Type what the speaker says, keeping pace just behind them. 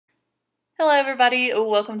Hello everybody,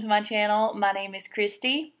 welcome to my channel. My name is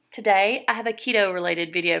Kristi. Today I have a keto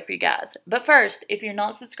related video for you guys. But first, if you're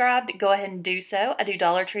not subscribed, go ahead and do so. I do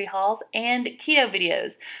Dollar Tree hauls and keto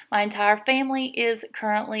videos. My entire family is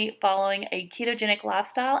currently following a ketogenic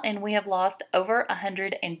lifestyle and we have lost over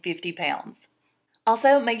 150 pounds.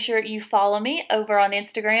 Also, make sure you follow me over on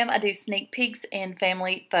Instagram. I do sneak peeks and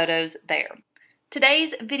family photos there.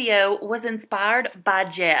 Today's video was inspired by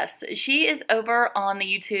Jess. She is over on the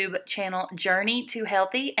YouTube channel Journey to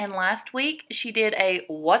Healthy, and last week she did a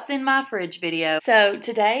What's in My Fridge video. So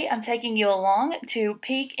today I'm taking you along to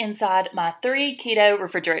peek inside my 3 keto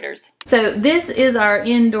refrigerators. So this is our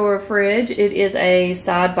indoor fridge. It is a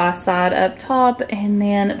side-by-side up top and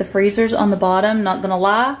then the freezer's on the bottom. Not gonna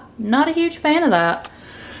lie, not a huge fan of that.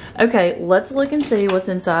 Okay, let's look and see what's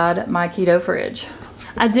inside my keto fridge.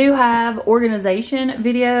 I do have organization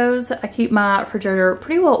videos. I keep my refrigerator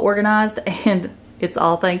pretty well organized and it's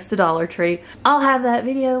all thanks to Dollar Tree. I'll have that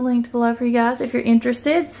video linked below for you guys if you're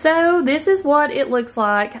interested. So this is what it looks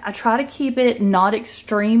like. I try to keep it not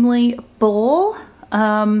extremely full,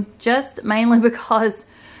 just mainly because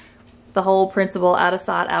the whole principle out of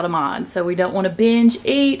sight, out of mind. So we don't want to binge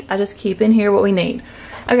eat. I just keep in here what we need.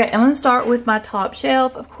 Okay, I'm gonna start with my top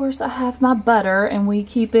shelf. Of course, I have my butter and we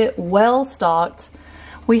keep it well stocked.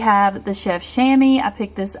 We have the Chef Chamois. I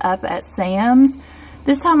picked this up at Sam's.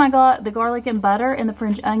 This time I got the garlic and butter and the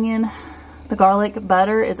French onion. The garlic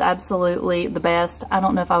butter is absolutely the best. I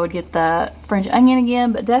don't know if I would get the French onion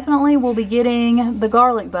again, but definitely we'll be getting the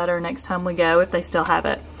garlic butter next time we go if they still have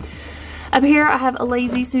it. Up here I have a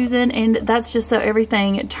Lazy Susan, and that's just so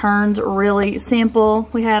everything turns really simple.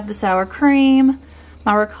 We have the sour cream,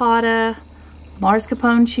 my ricotta,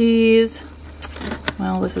 mascarpone cheese.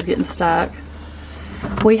 Well, this is getting stuck.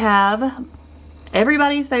 We have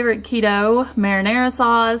everybody's favorite keto marinara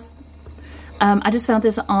sauce. I just found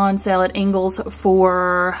this on sale at Ingles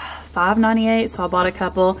for $5.98, so I bought a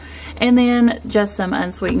couple. And then just some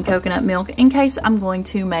unsweetened coconut milk in case I'm going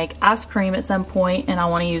to make ice cream at some point and I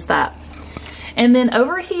want to use that. And then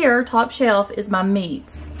over here, top shelf, is my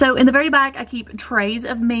meats. So in the very back, I keep trays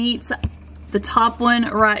of meats. The top one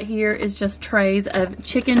right here is just trays of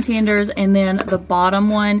chicken tenders, and then the bottom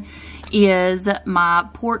one is my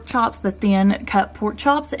pork chops, the thin cut pork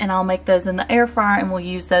chops, and I'll make those in the air fryer and we'll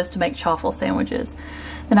use those to make chaffle sandwiches.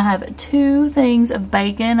 Then I have 2 things of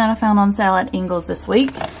bacon that I found on sale at Ingles this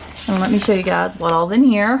week. And let me show you guys what all's in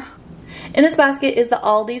here. In this basket is the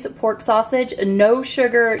Aldi's pork sausage. No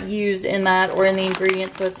sugar used in that or in the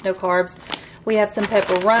ingredients, so it's no carbs. We have some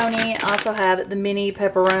pepperoni. I also have the mini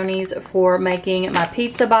pepperonis for making my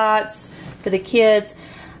pizza bites for the kids.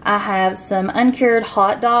 I have some uncured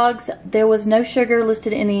hot dogs. There was no sugar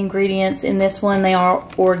listed in the ingredients in this one. They are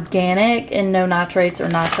organic and no nitrates or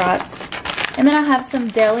nitrites. And then I have some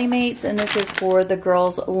deli meats, and this is for the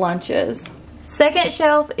girls' lunches. Second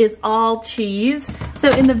shelf is all cheese. So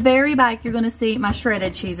in the very back, you're gonna see my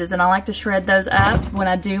shredded cheeses, and I like to shred those up when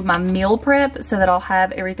I do my meal prep so that I'll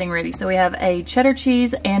have everything ready. So we have a cheddar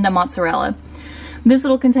cheese and a mozzarella. This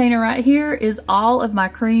little container right here is all of my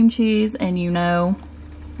cream cheese, and you know,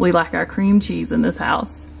 we like our cream cheese in this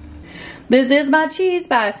house. This is my cheese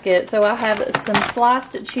basket. So I have some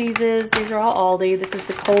sliced cheeses. These are all Aldi. This is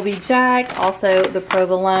the Colby Jack, also the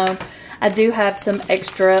provolone. I do have some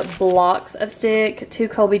extra blocks of stick, 2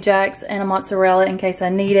 Colby Jacks and a mozzarella in case I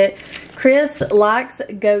need it. Chris likes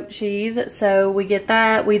goat cheese, so we get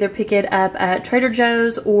that. We either pick it up at Trader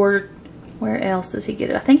Joe's or where else does he get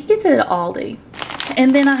it? I think he gets it at Aldi.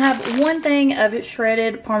 And then I have 1 thing of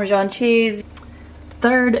shredded Parmesan cheese.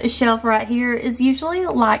 Third shelf right here is usually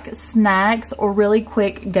like snacks or really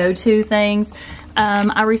quick go-to things.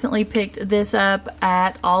 I recently picked this up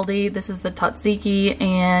at Aldi. This is the tzatziki,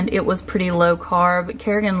 and it was pretty low carb.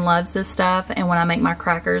 Kerrigan loves this stuff, and when I make my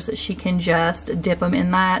crackers, she can just dip them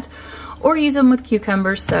in that or use them with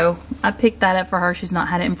cucumbers, so I picked that up for her. She's not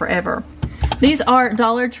had it in forever. These are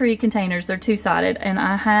Dollar Tree containers. They're 2-sided, and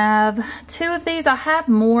I have 2 of these. I have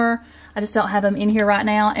more. I just don't have them in here right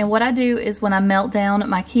now. And what I do is when I melt down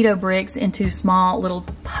my keto bricks into small little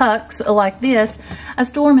pucks like this, I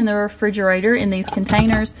store them in the refrigerator in these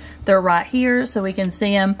containers. They're right here so we can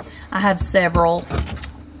see them. I have several.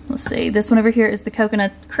 Let's see, this one over here is the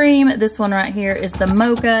coconut cream. This one right here is the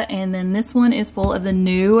mocha. And then this one is full of the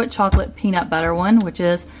new chocolate peanut butter one, which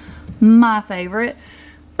is my favorite.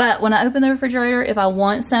 But when I open the refrigerator, if I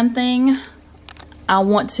want something, I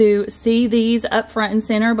want to see these up front and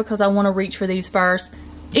center because I want to reach for these first.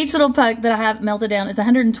 Each little puck that I have melted down is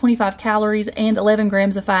 125 calories and 11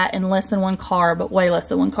 grams of fat and less than 1 carb, way less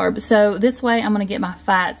than 1 carb. So this way I'm going to get my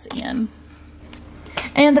fats in.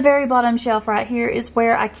 And the very bottom shelf right here is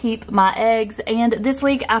where I keep my eggs. And this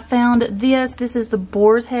week I found this. This is the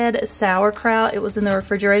Boar's Head sauerkraut. It was in the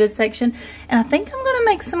refrigerated section. And I think I'm gonna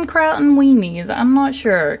make some kraut and weenies. I'm not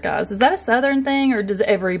sure, guys. Is that a Southern thing, or does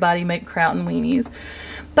everybody make kraut and weenies?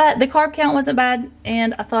 But the carb count wasn't bad,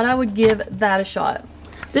 and I thought I would give that a shot.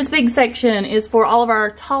 This big section is for all of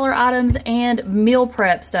our taller items and meal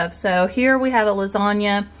prep stuff. So here we have a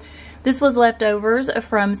lasagna. This was leftovers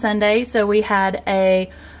from Sunday, so we had a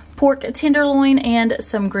pork tenderloin and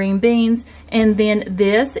some green beans. And then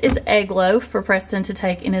this is egg loaf for Preston to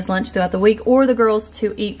take in his lunch throughout the week, or the girls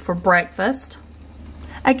to eat for breakfast.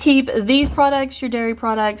 I keep these products, your dairy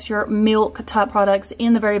products, your milk type products,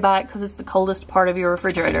 in the very back because it's the coldest part of your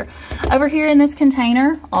refrigerator. Over here in this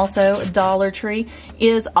container, also Dollar Tree,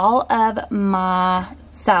 is all of my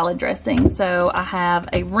salad dressing. So I have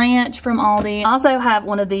a ranch from Aldi. I also have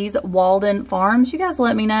one of these Walden Farms. You guys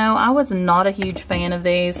let me know. I was not a huge fan of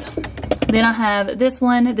these. Then I have this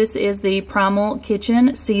one. This is the Primal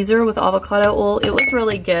Kitchen Caesar with avocado oil. It was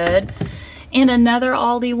really good. And another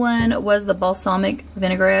Aldi one was the balsamic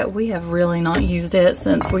vinaigrette. We have really not used it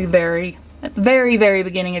since at the very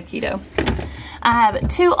beginning of keto. I have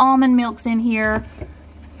 2 almond milks in here.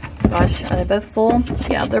 Gosh, are they both full?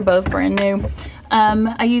 Yeah, they're both brand new.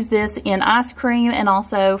 I use this in ice cream and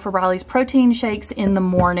also for Riley's protein shakes in the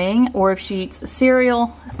morning, or if she eats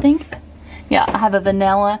cereal, I think. Yeah, I have a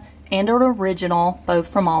vanilla and an original, both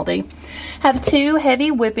from Aldi. Have 2 heavy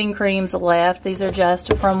whipping creams left. These are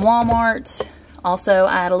just from Walmart. Also,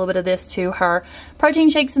 I add a little bit of this to her protein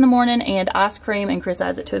shakes in the morning and ice cream, and Chris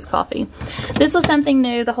adds it to his coffee. This was something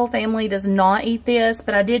new. The whole family does not eat this,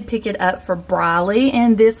 but I did pick it up for Briley,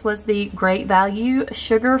 and this was the Great Value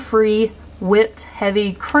sugar-free whipped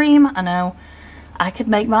heavy cream. I know I could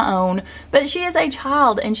make my own, but she is a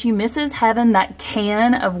child and she misses having that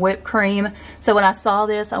can of whipped cream. So when I saw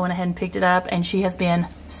this, I went ahead and picked it up, and she has been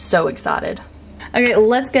so excited. Okay,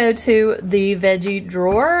 let's go to the veggie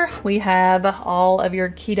drawer. We have all of your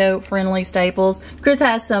keto friendly staples. Chris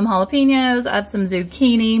has some jalapenos. I have some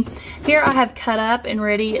zucchini. Here I have cut up and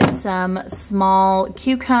ready some small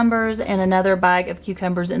cucumbers and another bag of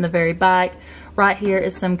cucumbers in the very back. Right here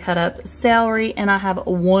is some cut up celery, and I have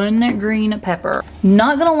 1 green pepper.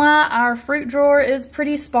 Not gonna lie, our fruit drawer is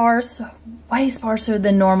pretty sparse, way sparser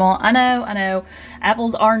than normal. I know.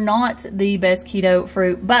 Apples are not the best keto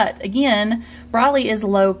fruit, but again, Briley is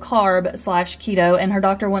low carb / keto, and her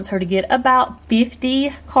doctor wants her to get about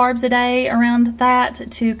 50 carbs a day, around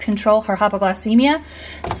that, to control her hypoglycemia.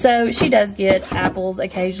 So she does get apples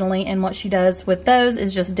occasionally, and what she does with those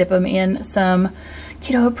is just dip them in some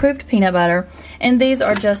keto approved peanut butter. And these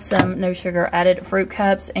are just some no sugar added fruit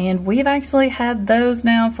cups, and we've actually had those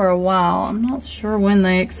now for a while. I'm not sure when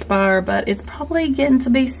they expire, but it's probably getting to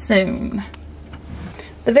be soon.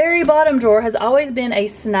 The very bottom drawer has always been a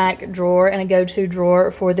snack drawer and a go-to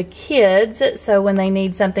drawer for the kids. So when they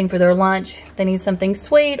need something for their lunch, they need something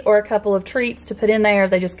sweet or a couple of treats to put in there,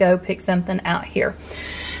 they just go pick something out here.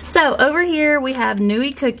 So over here we have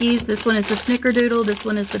Nui cookies. This one is the Snickerdoodle. This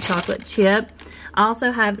one is the chocolate chip. I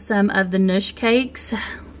also have some of the Nush cakes,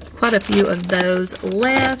 quite a few of those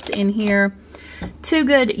left in here. 2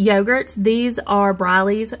 good yogurts. These are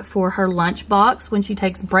Briley's for her lunch box when she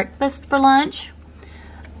takes breakfast for lunch.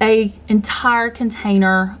 An entire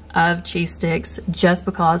container of cheese sticks, just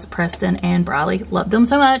because Preston and Briley love them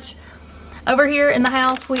so much. Over here in the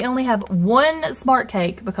house, we only have 1 Smart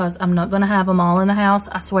Cake because I'm not going to have them all in the house.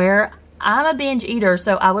 I swear, I'm a binge eater,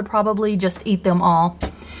 so I would probably just eat them all.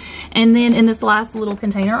 And then in this last little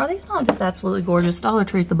container, are these not just absolutely gorgeous? Dollar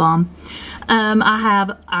Tree's the bomb. I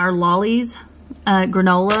have our Lollis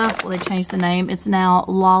granola. Well, they changed the name. It's now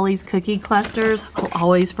Lollis Cookie Clusters. I'll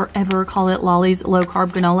always forever call it Lollis Low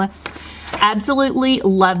Carb Granola. Absolutely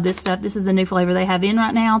love this stuff. This is the new flavor they have in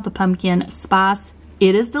right now, the pumpkin spice.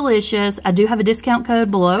 It is delicious. I do have a discount code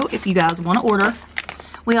below if you guys want to order.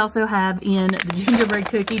 We also have in the gingerbread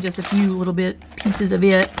cookie, just a few little pieces of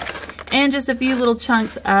it, and just a few little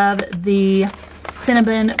chunks of the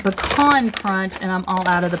cinnamon pecan crunch, and I'm all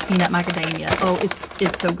out of the peanut macadamia. Oh,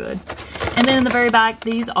 it's so good. And then in the very back,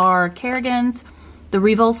 these are Kerrigan's, the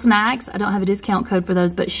Revol snacks. I don't have a discount code for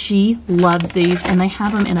those, but she loves these, and they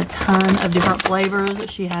have them in a ton of different flavors.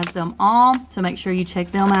 She has them all, so make sure you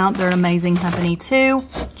check them out. They're an amazing company too,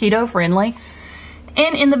 keto friendly.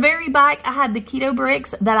 And in the very back, I have the keto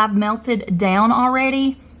bricks that I've melted down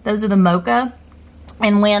already. Those are the mocha.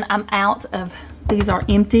 And when I'm out of, these are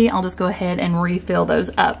empty, I'll just go ahead and refill those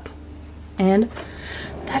up. And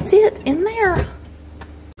that's it in there.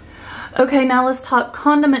 Okay, now let's talk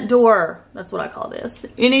condiment door. That's what I call this.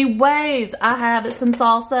 Anyways, I have some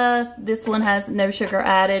salsa. This one has no sugar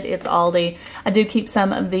added. It's Aldi. I do keep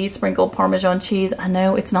some of the sprinkled Parmesan cheese. I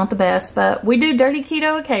know it's not the best, but we do dirty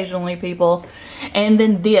keto occasionally, people. And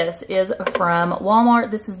then this is from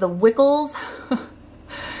Walmart. This is the Wickles.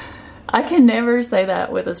 I can never say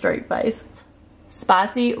that with a straight face.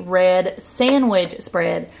 Spicy red sandwich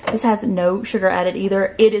spread. This has no sugar added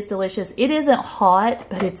either. It is delicious. It isn't hot,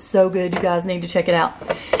 but it's so good. You guys need to check it out.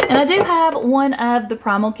 And I do have one of the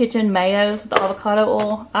Primal Kitchen mayos with avocado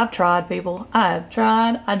oil. I've tried, people. I have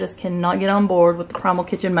tried. I just cannot get on board with the Primal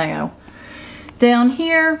Kitchen mayo. Down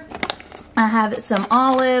here, I have some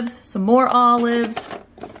olives, some more olives,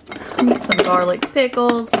 some garlic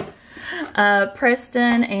pickles.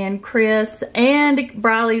 Preston and Chris and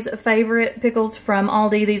Briley's favorite pickles from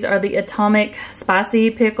Aldi. These are the Atomic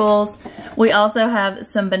Spicy Pickles. We also have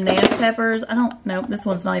some banana peppers. I don't know, this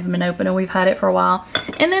one's not even been open and we've had it for a while.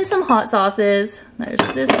 And then some hot sauces.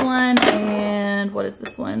 There's this one and what is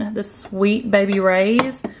this one? The Sweet Baby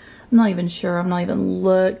Ray's. I'm not even sure, I've not even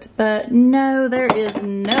looked, but no, there is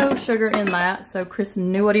no sugar in that. So Chris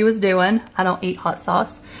knew what he was doing. I don't eat hot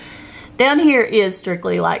sauce. Down here is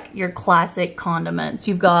strictly like your classic condiments.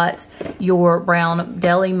 You've got your brown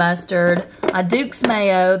deli mustard, Duke's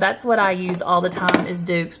mayo. That's what I use all the time is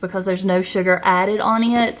Duke's because there's no sugar added on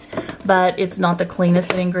it, but it's not the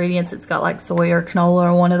cleanest of ingredients. It's got like soy or canola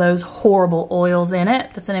or one of those horrible oils in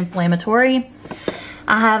it. That's an inflammatory.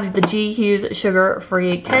 I have the G. Hughes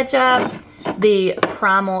sugar-free ketchup, the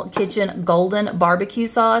Primal Kitchen Golden Barbecue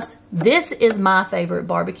Sauce. This is my favorite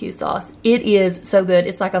barbecue sauce. It is so good.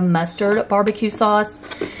 It's like a mustard barbecue sauce.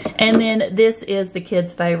 And then this is the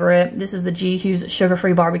kids' favorite. This is the G. Hughes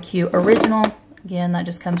Sugar-Free Barbecue Original. Again, that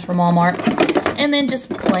just comes from Walmart. And then just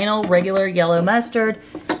plain old regular yellow mustard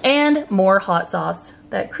and more hot sauce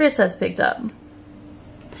that Chris has picked up.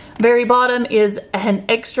 Very bottom is an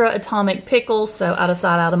extra Atomic pickle, so out of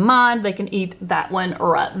sight, out of mind. They can eat that one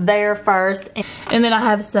right there first. And then I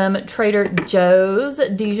have some Trader Joe's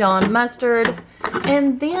Dijon mustard.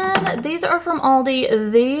 And then these are from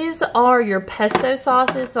Aldi. These are your pesto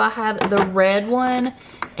sauces. So I have the red one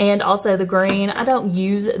and also the green. I don't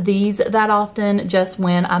use these that often, just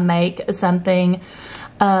when I make something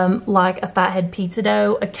like a fathead pizza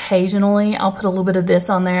dough. Occasionally, I'll put a little bit of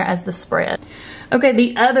this on there as the spread. Okay,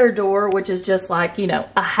 the other door, which is just like, you know,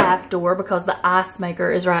 a half door because the ice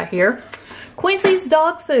maker is right here. Quincy's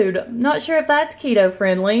dog food. Not sure if that's keto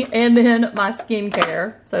friendly. And then my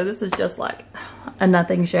skincare. So this is just like a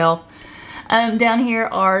nothing shelf. Down here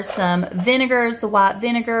are some vinegars, the white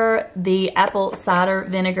vinegar, the apple cider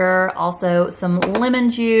vinegar, also some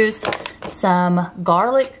lemon juice, some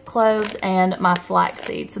garlic cloves, and my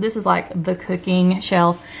flaxseed. So this is like the cooking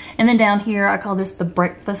shelf. And then down here, I call this the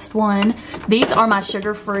breakfast one. These are my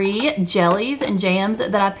sugar-free jellies and jams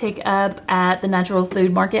that I pick up at the natural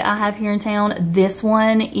food market I have here in town. This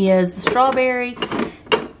one is the strawberry.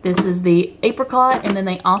 This is the apricot, and then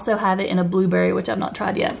they also have it in a blueberry, which I've not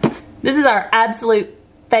tried yet. This is our absolute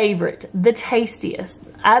favorite, the tastiest,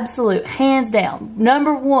 absolute, hands down,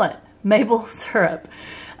 #1, maple syrup.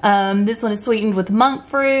 This one is sweetened with monk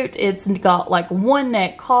fruit. It's got like 1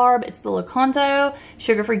 net carb. It's the Lakanto,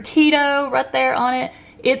 sugar-free keto right there on it.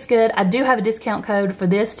 It's good. I do have a discount code for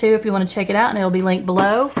this too if you want to check it out, and it'll be linked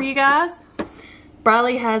below for you guys.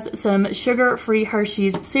 Briley has some sugar-free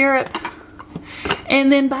Hershey's syrup. And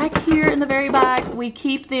then back here in the very back, we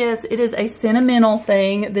keep this. It is a sentimental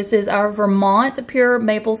thing. This is our Vermont pure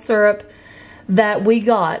maple syrup that we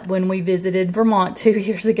got when we visited Vermont 2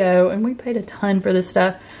 years ago. And we paid a ton for this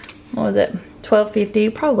stuff. What was it?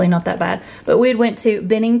 $12.50, probably not that bad. But we went to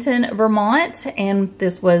Bennington, Vermont, and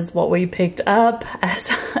this was what we picked up as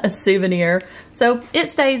a souvenir. So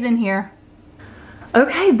it stays in here.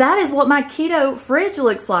 Okay, that is what my keto fridge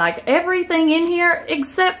looks like. Everything in here,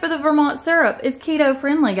 except for the Vermont syrup, is keto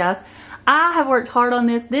friendly, guys. I have worked hard on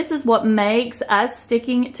this. This is what makes us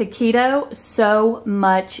sticking to keto so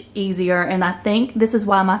much easier. And I think this is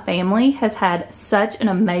why my family has had such an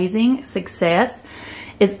amazing success,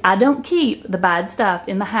 is I don't keep the bad stuff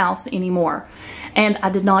in the house anymore. And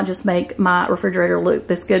I did not just make my refrigerator look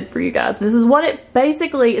this good for you guys. This is what it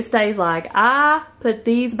basically stays like. I put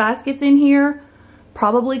these baskets in here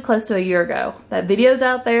probably close to a year ago. That video's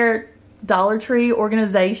out there, Dollar Tree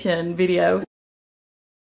organization video.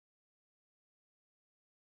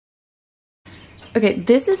 Okay,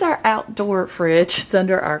 this is our outdoor fridge. It's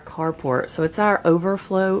under our carport. So it's our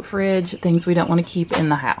overflow fridge, things we don't want to keep in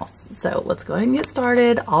the house. So let's go ahead and get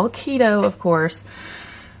started. All keto, of course.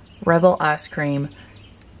 Rebel ice cream.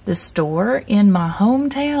 The store in my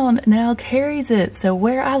hometown now carries it. So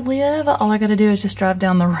where I live, all I gotta do is just drive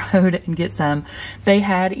down the road and get some. They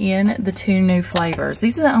had in the 2 new flavors.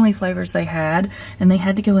 These are the only flavors they had, and they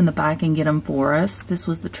had to go in the back and get them for us. This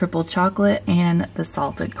was the triple chocolate and the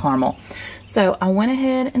salted caramel. So I went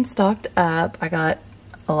ahead and stocked up. I got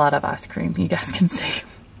a lot of ice cream, you guys can see.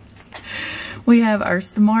 We have our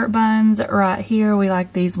Smart Buns right here. We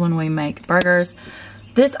like these when we make burgers.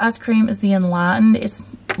 This ice cream is the Enlightened. It's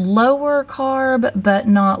lower carb, but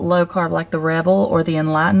not low carb like the Rebel or the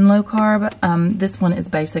Enlightened low carb. This one is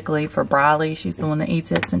basically for Briley. She's the one that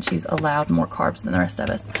eats it since she's allowed more carbs than the rest of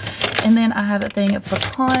us. And then I have a thing of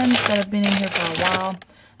pecans that have been in here for a while.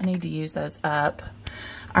 I need to use those up.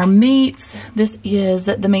 Our meats, this is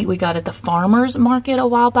the meat we got at the farmer's market a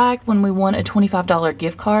while back when we won a $25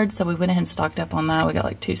 gift card. So we went ahead and stocked up on that. We got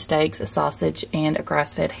like 2 steaks, a sausage, and a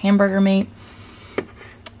grass-fed hamburger meat.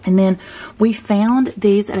 And then we found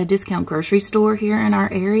these at a discount grocery store here in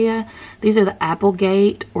our area. These are the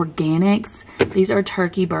Applegate Organics. These are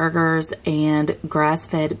turkey burgers and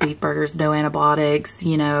grass-fed beef burgers, no antibiotics,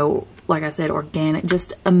 you know, like I said, organic,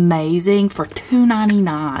 just amazing for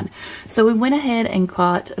 $2.99. So we went ahead and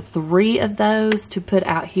got 3 of those to put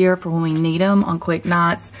out here for when we need them on quick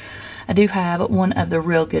nights. I do have one of the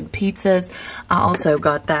Real Good pizzas. I also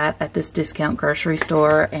got that at this discount grocery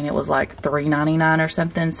store, and it was like $3.99 or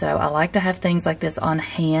something. So I like to have things like this on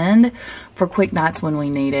hand for quick nights when we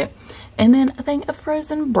need it. And then a thing of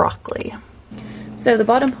frozen broccoli. So the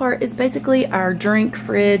bottom part is basically our drink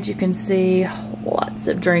fridge. You can see lots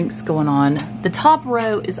of drinks going on. The top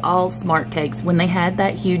row is all Smart Cakes. When they had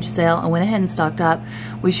that huge sale, I went ahead and stocked up.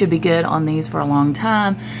 We should be good on these for a long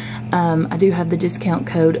time. I do have the discount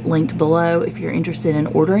code linked below if you're interested in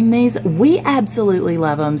ordering these. We absolutely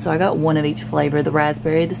love them. So I got 1 of each flavor, the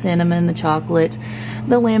raspberry, the cinnamon, the chocolate,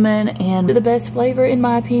 the lemon, and the best flavor in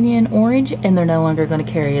my opinion, orange, and they're no longer going to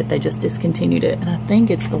carry it. They just discontinued it. And I think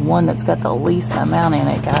it's the one that's got the least amount in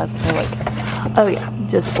it, guys. So like, oh yeah,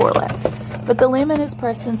 just 4 left. But the lemon is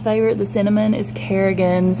Preston's favorite. The cinnamon is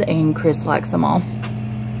Kerrigan's, and Chris likes them all.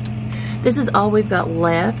 This is all we've got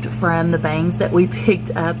left from the bangs that we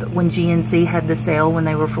picked up when GNC had the sale when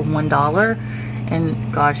they were for $1.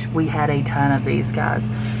 And gosh, we had a ton of these, guys.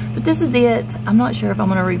 But this is it. I'm not sure if I'm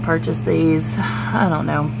gonna repurchase these. I don't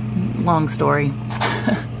know, long story.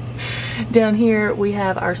 Down here we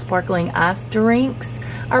have our sparkling ice drinks,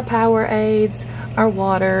 our Powerades, our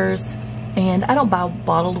waters, and I don't buy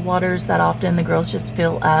bottled waters that often. The girls just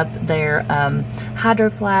fill up their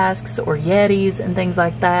hydro flasks or Yetis and things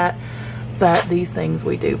like that. But these things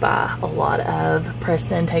we do buy a lot of.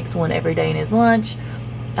 Preston takes one every day in his lunch.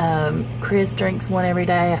 Chris drinks one every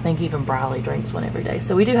day. I think even Briley drinks one every day.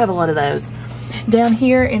 So we do have a lot of those. Down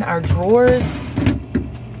here in our drawers,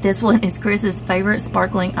 this one is Chris's favorite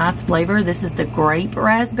sparkling ice flavor. This is the grape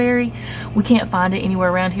raspberry. We can't find it anywhere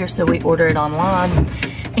around here, so we order it online.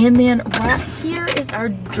 And then right here is our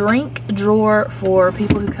drink drawer for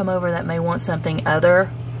people who come over that may want something other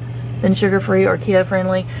than sugar-free or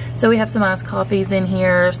keto-friendly. So we have some iced coffees in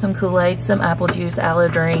here, some Kool-Aid, some apple juice, aloe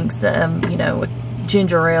drinks, you know,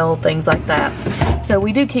 ginger ale, things like that. So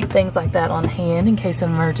we do keep things like that on hand in case of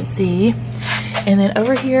emergency. And then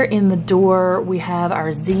over here in the door, we have our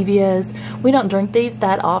Zevias. We don't drink these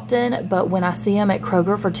that often, but when I see them at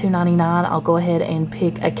Kroger for $2.99, I'll go ahead and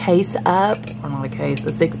pick a case up, or not a case,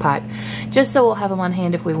 a 6-pack, just so we'll have them on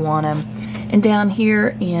hand if we want them. And down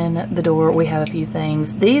here in the door, we have a few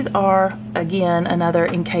things. These are, again, another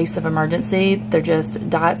in case of emergency. They're just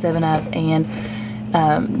Diet 7-Up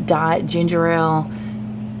and Diet Ginger Ale.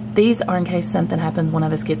 These are in case something happens, one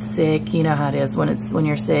of us gets sick. You know how it is when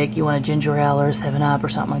you're sick, you want a ginger ale or a 7-Up or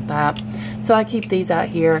something like that. So I keep these out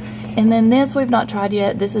here. And then this we've not tried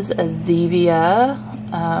yet. This is a Zevia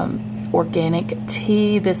organic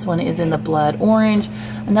tea. This one is in the blood orange.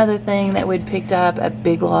 Another thing that we'd picked up at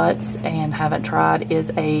Big Lots and haven't tried is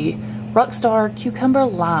a Rockstar cucumber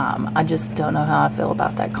lime. I just don't know how I feel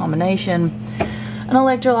about that combination. An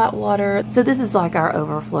electrolyte water. So this is like our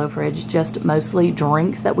overflow fridge, just mostly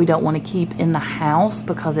drinks that we don't want to keep in the house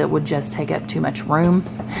because it would just take up too much room.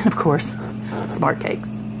 And of course, Smart Cakes.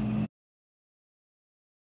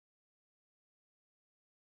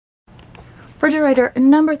 Refrigerator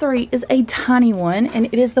number 3 is a tiny one, and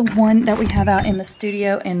it is the one that we have out in the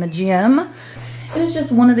studio and the gym. It is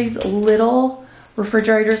just one of these little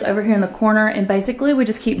refrigerators over here in the corner, and basically we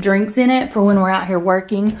just keep drinks in it for when we're out here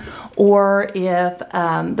working or if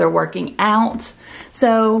they're working out.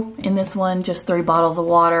 So in this one, just 3 bottles of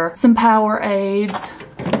water, some Powerades,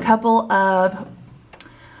 a couple of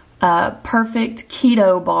perfect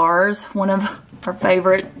keto bars. One of our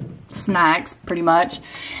favorite snacks pretty much.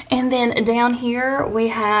 And then down here we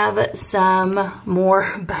have some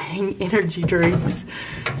more Bang energy drinks.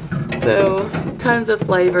 So tons of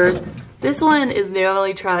flavors. This one is new. I've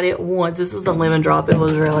only tried it once. This was the lemon drop. It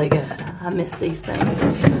was really good. I miss these things.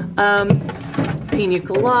 Pina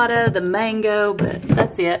colada, the mango, but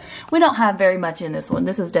that's it. We don't have very much in this one.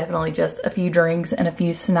 This is definitely just a few drinks and a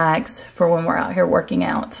few snacks for when we're out here working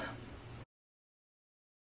out.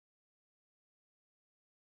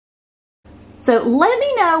 So let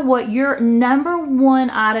me know what your #1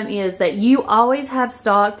 item is that you always have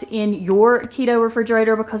stocked in your keto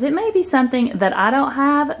refrigerator, because it may be something that I don't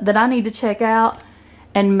have that I need to check out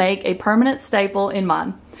and make a permanent staple in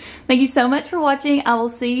mine. Thank you so much for watching. I will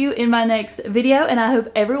see you in my next video, and I hope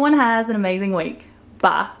everyone has an amazing week.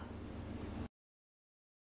 Bye.